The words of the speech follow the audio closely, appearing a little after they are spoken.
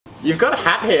You've got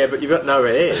hat hair, but you've got no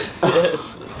hair. Yeah,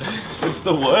 it's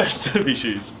the worst of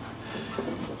issues.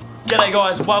 G'day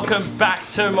guys, welcome back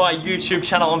to my YouTube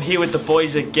channel. I'm here with the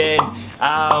boys again.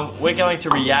 We're going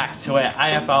to react to our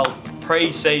AFL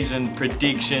pre-season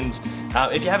predictions.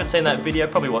 If you haven't seen that video,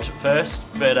 probably watch it first.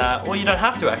 But well, you don't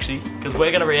have to actually, because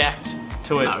we're going to react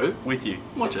to it with you.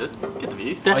 Watch it. Get the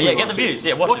views. Oh yeah, get the views.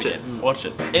 Yeah, watch it again. Watch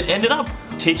it. It ended up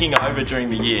ticking over during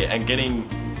the year and getting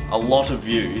a lot of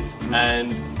views,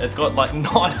 and it's got like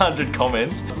 900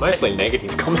 comments. Mostly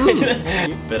negative comments.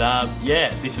 But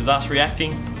yeah, this is us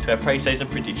reacting to our pre-season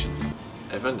predictions.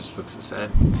 Everyone just looks the same.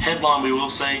 Headline we will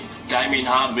see, Damien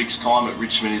Hardwick's time at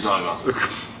Richmond is over.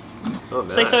 Oh, no.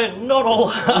 See, so not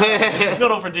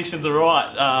all predictions are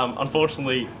right.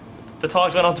 Unfortunately, the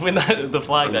Tigers went on to win the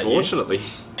flag that year. Unfortunately.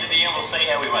 At the end we'll see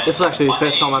how we went. This is actually the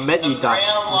first time I met you, Dutch.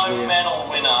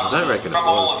 I don't reckon it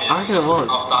was. I reckon it was.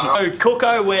 So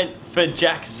Cooko went for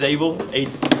Jack Zeeble.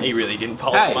 He really didn't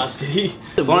poll much, did he?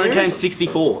 Sloan came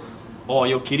 64th. Oh,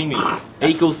 you're kidding me.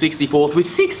 Equals 64th with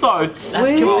 6 votes.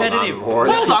 That's competitive.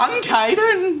 Well done,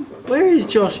 Caden. Where is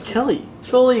Josh Kelly?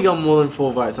 Surely he got more than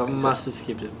 4 votes. I must have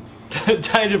skipped it.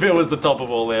 Dangerfield was the top of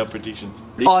all our predictions.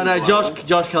 Oh no,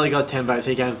 Josh Kelly got 10 votes.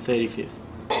 He came 35th.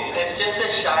 It's just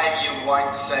a shame you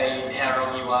won't see how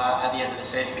wrong you are at the end of the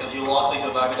season because you're likely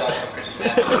to have overdosed on Christian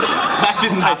Mann. That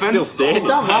didn't happen. Still standing.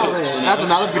 That's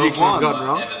another prediction he's gotten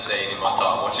wrong. Never seen in my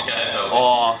time watching AFL.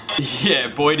 Oh, yeah,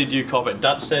 boy did you cop it.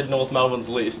 Dutch said North Melbourne's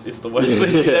list is the worst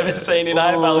list he's ever seen in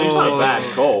AFL history.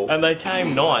 Bad call. And they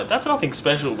came 9th. That's nothing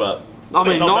special, but I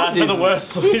mean, not bad for the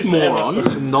worst list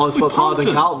ever. 9 spots higher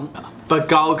than Carlton. But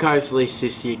Gold Coast list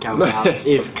this year coming out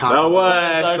is coming. The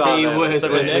worst. So my next we've year's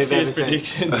ever seen.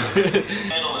 predictions.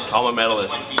 I'm a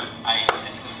medalist. 28,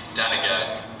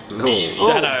 Danago.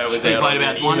 Dano was He out. played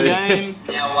about 1 game.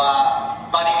 Now,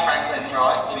 Buddy Franklin,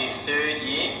 right, in his 3rd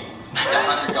year,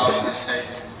 100 goals in this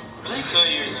season. 2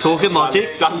 years. Talking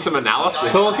logic. Done some analysis.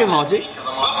 Talking logic.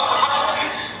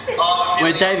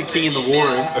 We're We're David King in the war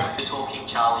room. talking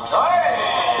Charlie.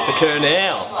 The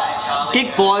Colonel.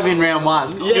 Kick 5 in round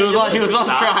 1. He was on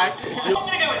track. I'm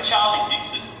going to go with Charlie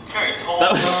Dixon. Very tall.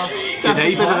 That was Just a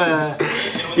bit of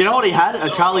a, you know what he had? A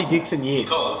Charlie Dixon year.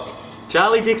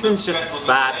 Charlie Dixon's just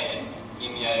fat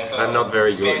and not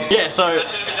very good. yeah, so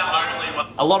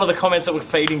a lot of the comments that were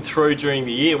feeding through during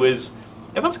the year was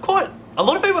a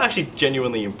lot of people are actually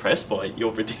genuinely impressed by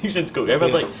your predictions, Cook.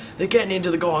 Everyone's like, they're getting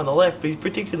into the guy on the left, but he's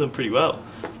predicted them pretty well.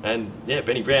 And yeah,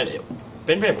 Ben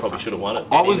Brown probably should have won it.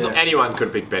 Anyone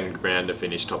could pick Ben Brown to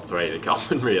finish top 3 at the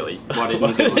Coleman, really. Why didn't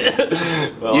you do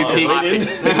it? Well, You I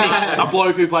picked a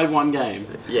bloke who played 1 game.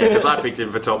 Yeah, because I picked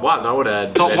him for top 1. I would have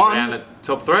had Top Ben 1? Brown at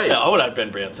top 3. Yeah, I would have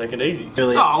Ben Brown second easy.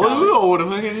 Really, Oh, well, Charlie. we all would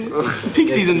have fucking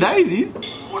pixies and daisies.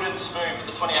 Wooden spoon for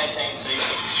the 2018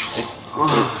 season. It's, I'm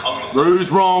going to say.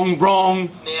 Ruse, wrong. Now,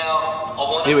 I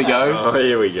want to Here we go. Oh,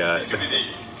 here we go.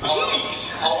 I want to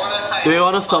say. Do we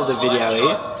want to stop the video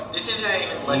here? This is a.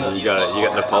 You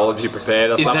got an apology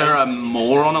prepared or Is something? there a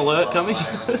moron alert coming?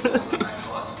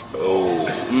 Oh.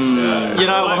 You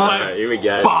know what? Okay, here we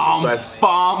go. Bomb,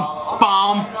 bomb,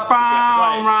 bomb,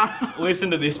 bomb.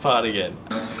 listen to this part again.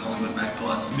 That's the Collingwood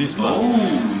Magpies. This part.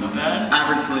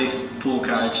 Average least pool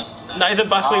coach. Nathan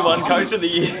Buckley won Coach of the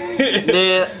Year.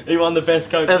 Yeah. He won the best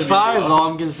Coach As of the far Year. as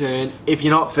I'm concerned, if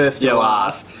you're not first, you're You're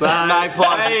last. last. So,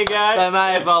 Magpies, there you go. they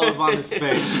may have well have won the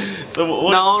spoon. So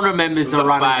what, No one remembers the a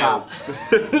runners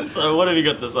fail. so what have you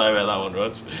got to say about that one,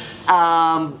 Rog?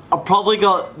 up. I probably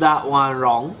got that one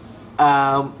wrong.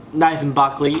 Nathan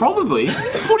Buckley. Probably.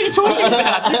 What are you talking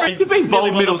about? You've been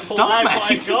bold middle star,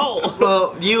 mate. Goal.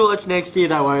 Well, you watch next year,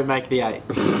 they won't make the 8.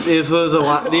 This was a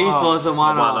one. This was a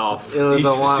one-off. One-off. It was He's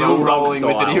a one-off. still rolling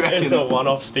with it, he reckons. It's a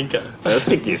one-off stinker. Let's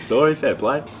stick to your story, fair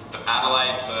play.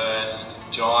 Adelaide first,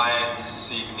 Giants,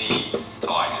 Sydney,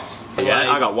 Tigers.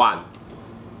 Yeah, I got 1.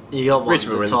 You got one.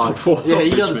 Richmond were in the top Tigers. 4. Yeah,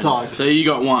 you got the Tigers. So you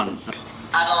got 1.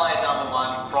 Adelaide number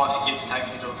 1, Bryce Gibbs takes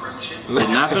him to a premiership. Didn't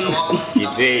happen.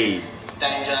 Gibbsy.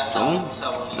 Danger.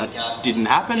 That didn't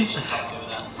happen.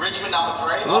 Richmond number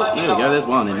 3. Oh, there we go, there's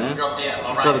 1 in there. Dropped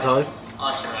out. Got the Tigers.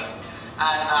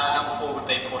 And number 4 would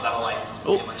be Port Adelaide.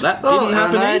 Oh, that didn't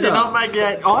happen no, either. did not make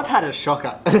it. I've had a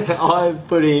shocker. I've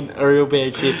put in a real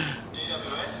bad shift.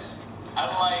 GWS,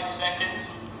 Adelaide 2nd,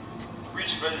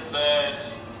 Richmond 3rd,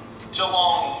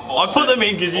 Geelong 4th. I put them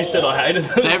in because you said I hated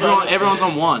them. So everyone's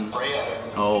on 1. Rio.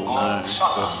 Oh no.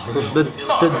 Shut up.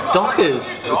 The Dockers.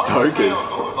 Tokers.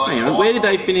 Hang on, where did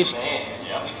they finish?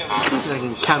 Yeah, he's going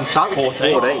to be Cam Sutcliffe.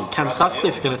 14. Cam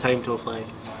Sutcliffe's going to take him to a flag.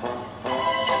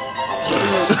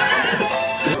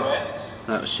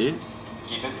 Oh shit.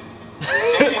 given.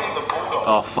 Second, the Bulldogs.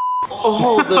 Oh f.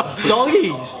 Oh, the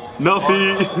doggies.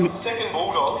 Nothing. Second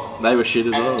Bulldogs. They were shit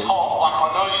as And well. top, like,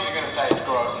 I know you're going to say it's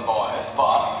gross and biased,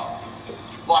 but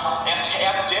like our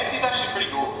depth is actually pretty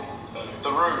good.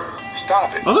 The room.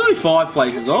 Start it. I was only 5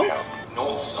 places off.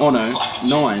 North. Oh no,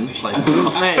 9 places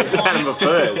off. Number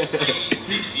first.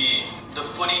 This year, the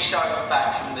footy shows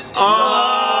back from the dead.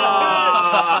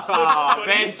 Oh,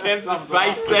 Ben Kemps's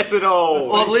face says it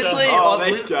all. I've literally,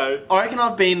 there you go. I reckon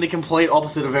I've been the complete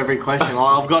opposite of every question.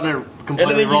 I've gotten it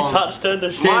completely Anything wrong. you touch turned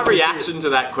to shit. My reaction to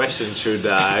that question should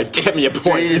get me a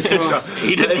point. Jesus Christ.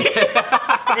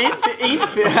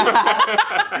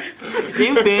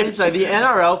 In fairness, so the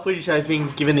NRL footy show has been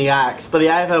given the axe, but the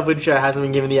AFL footy show hasn't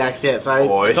been given the axe yet. So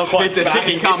Oh, it's, not quite a back,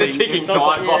 ticking, it's coming. it's a ticking It's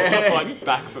not time quite- bomb. it's not quite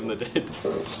back from the dead.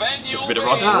 Just a bit of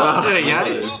roster. Ah, there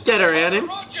you go. Get around him.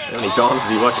 How many times does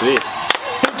he watch this?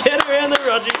 Get around the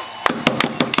Roger.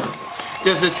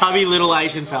 Just a tubby little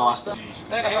Asian fella.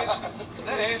 That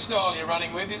hairstyle you're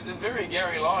running with is very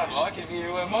Gary Lyon-like. Have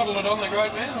you modelled it on the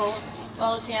great man? Or?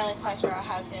 Well, it's the only place where I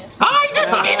have this. Oh, he's a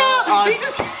skinner!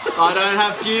 I don't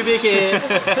have pubic hair.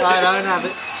 I don't have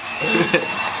it.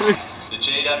 The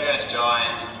GWS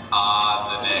Giants are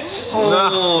the next.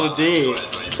 Oh, dear.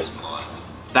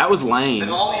 That was lame. There's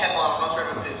a long headline, I'm not sure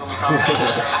if it fits on the front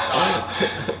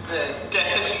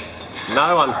page.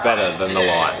 No one's better than the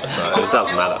Lions, so it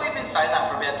doesn't matter. We've been saying that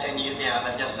for about 10 years now, and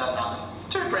they've just done nothing.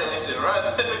 2 prelims in a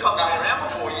row. They've got going around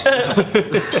for 4 years.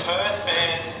 Perth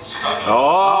fans.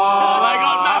 Oh, They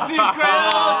got massive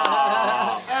crowds.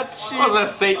 That's shit. wasn't a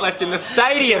seat left in the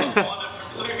stadium. I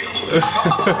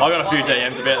got a few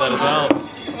DMs about that as well.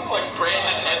 It's almost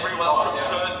branded everyone from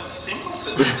Perth as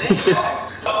simpletons. There you go.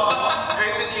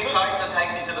 Who's the new coach that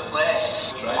takes you to the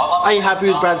flash? Are you happy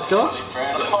with Brad Scott?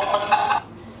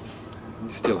 You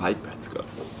still hate Brad Scott.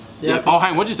 Yeah. Oh,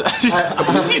 hang on, what'd you say?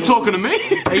 Is you talking to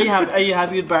me? Are you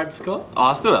happy with Brad Scott? Oh,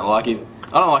 I still don't like him.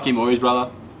 I don't like him or his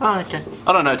brother. Oh, okay.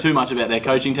 I don't know too much about their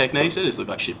coaching techniques. They just look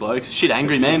like shit blokes. Shit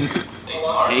angry men. He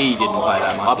didn't play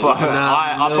that much.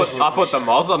 I put the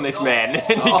Moz on this man.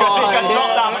 And he got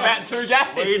dropped after about 2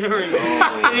 games.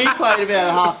 He played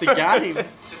about half the game.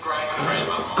 It's a great career.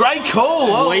 Great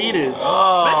call. Leaders.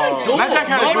 Majak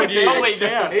had a good year.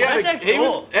 Majak He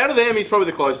was out of them. He's probably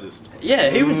the closest. Yeah,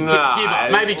 he was. Gibber,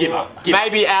 maybe Gibber.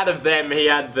 Maybe out of them, he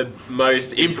had the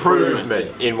most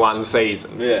improvement in one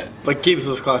season. Yeah. But Gibbs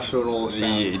was close to an all-star.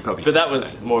 Yeah, you'd probably But that say was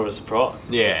so. more of a surprise.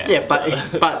 Yeah. Yeah,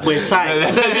 but we're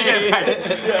saying.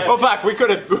 Well, fuck, we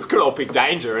could all pick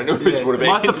Danger, and it would have been.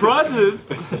 My surprises.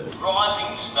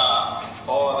 Rising star.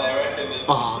 Oh, they reckon it's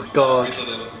Oh, God.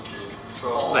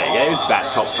 There you go. He was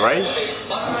about top 3. I don't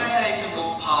know how you can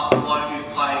look past a bloke who's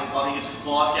played, I think it's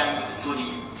 5 games of footy,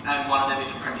 and one of them is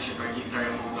a premiership where he kicked 3 or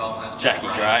 4 goals. And that's Jackie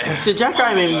Gray. Did Jack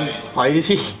Graham even play this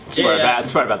year? It's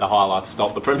about the highlights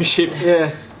stop the premiership.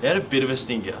 Yeah. He had a bit of a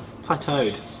stinker.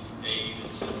 Plateaued.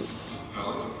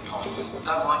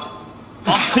 Don't like it.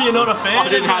 You're not a fan? I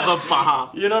didn't have a bar.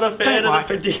 You're not a fan Don't of like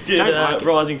the it. predicted Don't like it.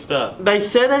 rising star? They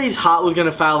said that his heart was going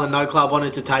to fail and no club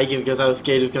wanted to take him because they were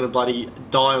scared he was going to bloody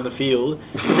die on the field.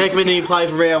 Next minute he plays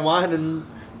for round 1 and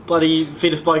bloody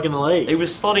fittest bloke in the league. He was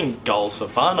slotting goals for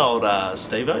fun, old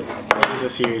Steve-O. He was a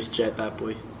serious jet, that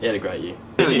boy. He had a great year.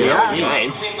 Yeah.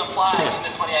 Win the flag in the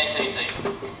 2018 season.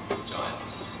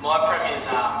 Giants. My premier's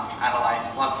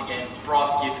Adelaide. Once again, Bryce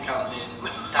Gibbs comes in.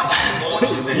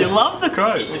 Launches it. You love the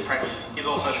Crows. He's in premiers. He's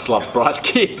also Just love Bryce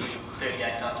Gibbs.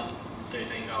 38 touches,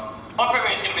 13 goals. My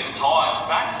premier is going to be the Tigers.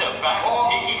 Back to back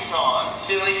ticky time.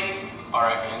 Silly. I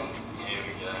reckon. Here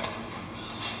we go.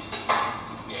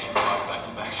 Yeah, Tigers back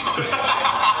to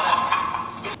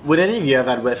back. Would any of you have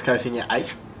had West Coast in your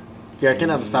 8? Do you reckon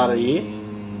at the start of the year?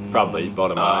 Probably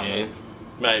bottom half. yeah.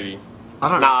 Maybe. I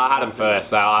don't No, know. I had him first,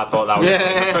 so I thought that was Yeah.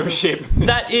 a premiership.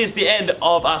 That is the end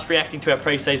of us reacting to our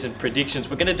pre-season predictions.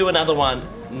 We're going to do another one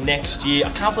next year. I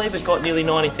can't believe it got nearly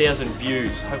 90,000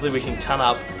 views. Hopefully we can ton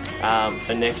up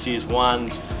for next year's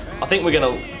ones. I think we're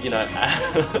going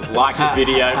to, Like the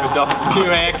video for Doss's new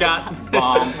haircut.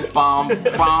 Bum, bum,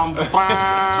 bum,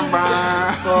 bum,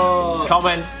 bum.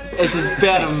 Comment It's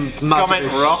about as much comment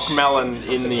of a rock melon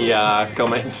in the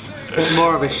comments. It's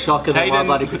more of a shocker than my Caden's-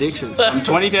 bloody predictions. From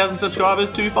 20,000 subscribers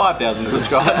to 5,000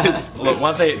 subscribers. Look,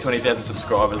 once I hit 20,000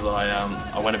 subscribers,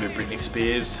 I went a bit Britney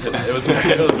Spears. It was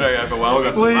very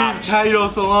overwhelming. Leave Kate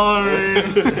us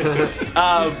alone.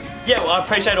 Yeah, well, I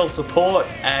appreciate all the support,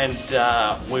 and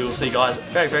we will see you guys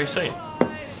very, very soon.